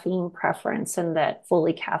like caffeine preference and that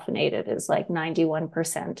fully caffeinated is like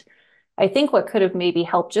 91%. I think what could have maybe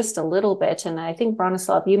helped just a little bit, and I think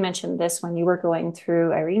Bronislav, you mentioned this when you were going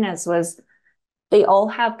through Irina's, was they all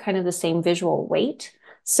have kind of the same visual weight.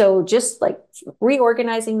 So just like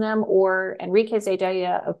reorganizing them, or Enrique's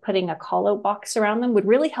idea of putting a call out box around them would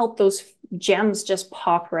really help those gems just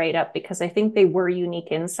pop right up, because I think they were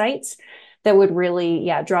unique insights that would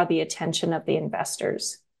really, draw the attention of the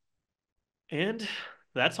investors. And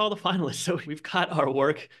that's all the finalists. So we've got our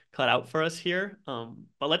work cut out for us here.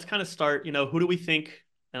 But let's kind of start, who do we think,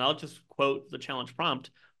 and I'll just quote the challenge prompt,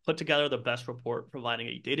 put together the best report providing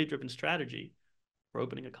a data-driven strategy for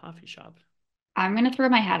opening a coffee shop? I'm going to throw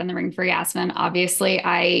my hat in the ring for Jasmin. Obviously,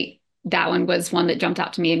 that one was one that jumped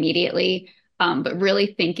out to me immediately. But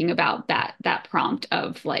really thinking about that prompt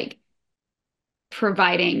of like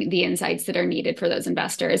providing the insights that are needed for those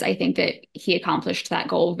investors, I think that he accomplished that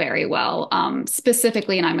goal very well.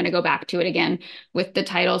 Specifically, and I'm going to go back to it again with the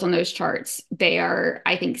titles on those charts. They are,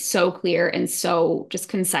 I think, so clear and so just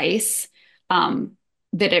concise.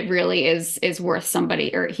 That it really is worth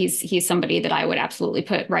somebody, or he's somebody that I would absolutely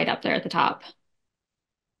put right up there at the top.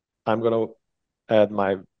 I'm gonna add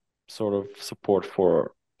my sort of support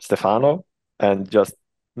for Stefano, and just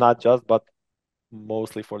not just, but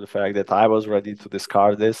mostly for the fact that I was ready to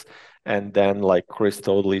discard this, and then like Chris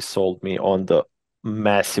totally sold me on the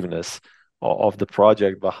massiveness of the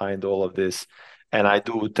project behind all of this. And I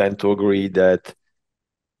do tend to agree that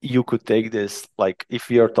you could take this, like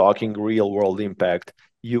if you're talking real world impact,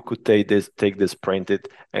 you could take this, print it,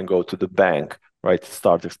 and go to the bank, right?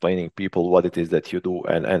 Start explaining people what it is that you do,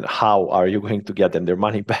 and how are you going to get them their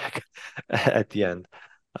money back at the end.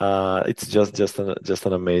 It's just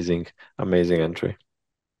an amazing entry.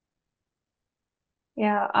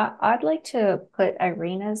 Yeah, I'd like to put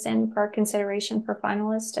Irina's in for consideration for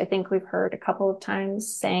finalist. I think we've heard a couple of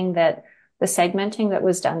times saying that the segmenting that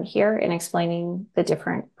was done here in explaining the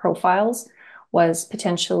different profiles was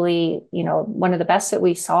potentially, one of the best that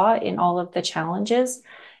we saw in all of the challenges.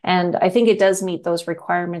 And I think it does meet those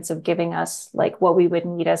requirements of giving us like what we would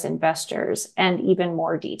need as investors and even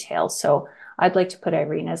more detail. So I'd like to put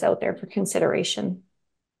Irina's out there for consideration.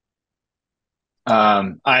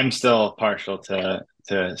 I'm still partial to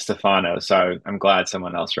Stefano, so I'm glad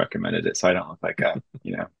someone else recommended it, so I don't look like a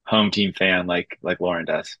home team fan like Lauren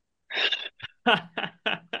does.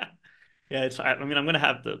 Yeah, I mean, I'm gonna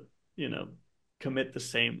have to, commit the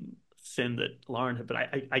same sin that Lauren had,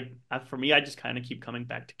 but for me, I just kind of keep coming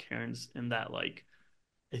back to Kerryn's in that, like,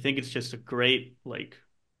 I think it's just a great, like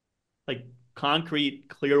concrete,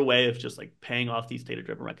 clear way of just like paying off these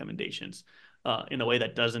data-driven recommendations, in a way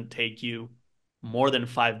that doesn't take you more than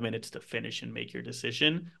 5 minutes to finish and make your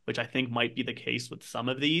decision, which I think might be the case with some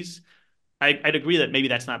of these. I'd agree that maybe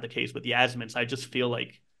that's not the case with Jasmin's. I just feel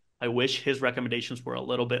like I wish his recommendations were a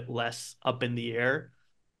little bit less up in the air.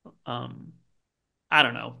 I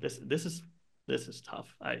don't know. This is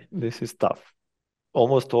tough. This is tough.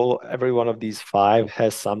 Almost every one of these five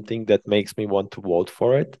has something that makes me want to vote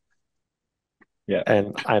for it. Yeah.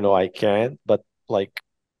 And I know I can, but like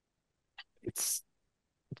it's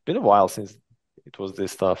been a while since it was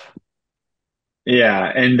this tough.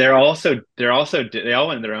 Yeah, and they all went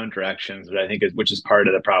in their own directions, but I think which is part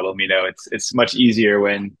of the problem. It's much easier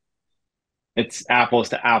when it's apples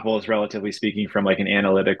to apples, relatively speaking, from like an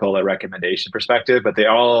analytical or recommendation perspective, but they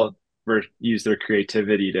all use their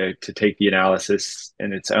creativity to take the analysis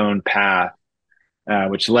in its own path,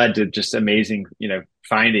 which led to just amazing,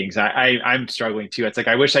 findings. I'm struggling too. It's like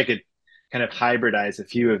I wish I could kind of hybridize a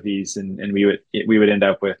few of these, and we would end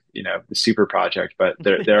up with the super project. But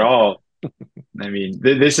they're all. I mean,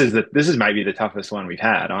 this is might be the toughest one we've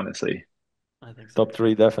had, honestly. I think so. Top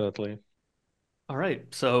three, definitely. All right.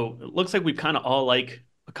 So it looks like we kind of all like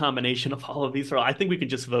a combination of all of these. So I think we can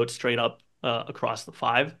just vote straight up across the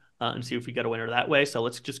five and see if we get a winner that way. So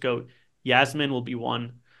let's just go. Jasmin will be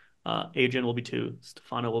 1, Adrian will be 2,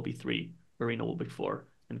 Stefano will be 3, Irina will be 4,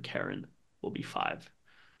 and Kerryn will be 5.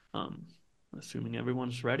 Assuming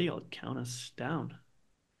everyone's ready, I'll count us down.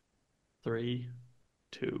 3,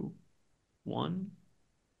 2, 1.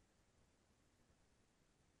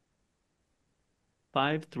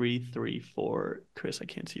 5, 3, 3, 4. Chris, I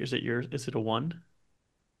can't see. Is it a 1?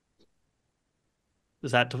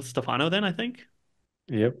 Is that Stefano then, I think?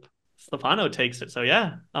 Yep. Stefano takes it. So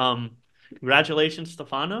yeah. Congratulations,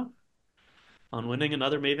 Stefano, on winning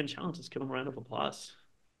another Maven challenge. Let's give him a round of applause.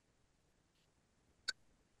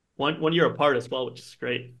 One year apart as well, which is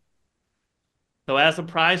great. So as a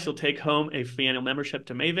prize, you'll take home a free annual membership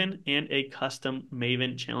to Maven and a custom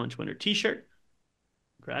Maven Challenge winner t-shirt.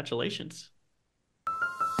 Congratulations.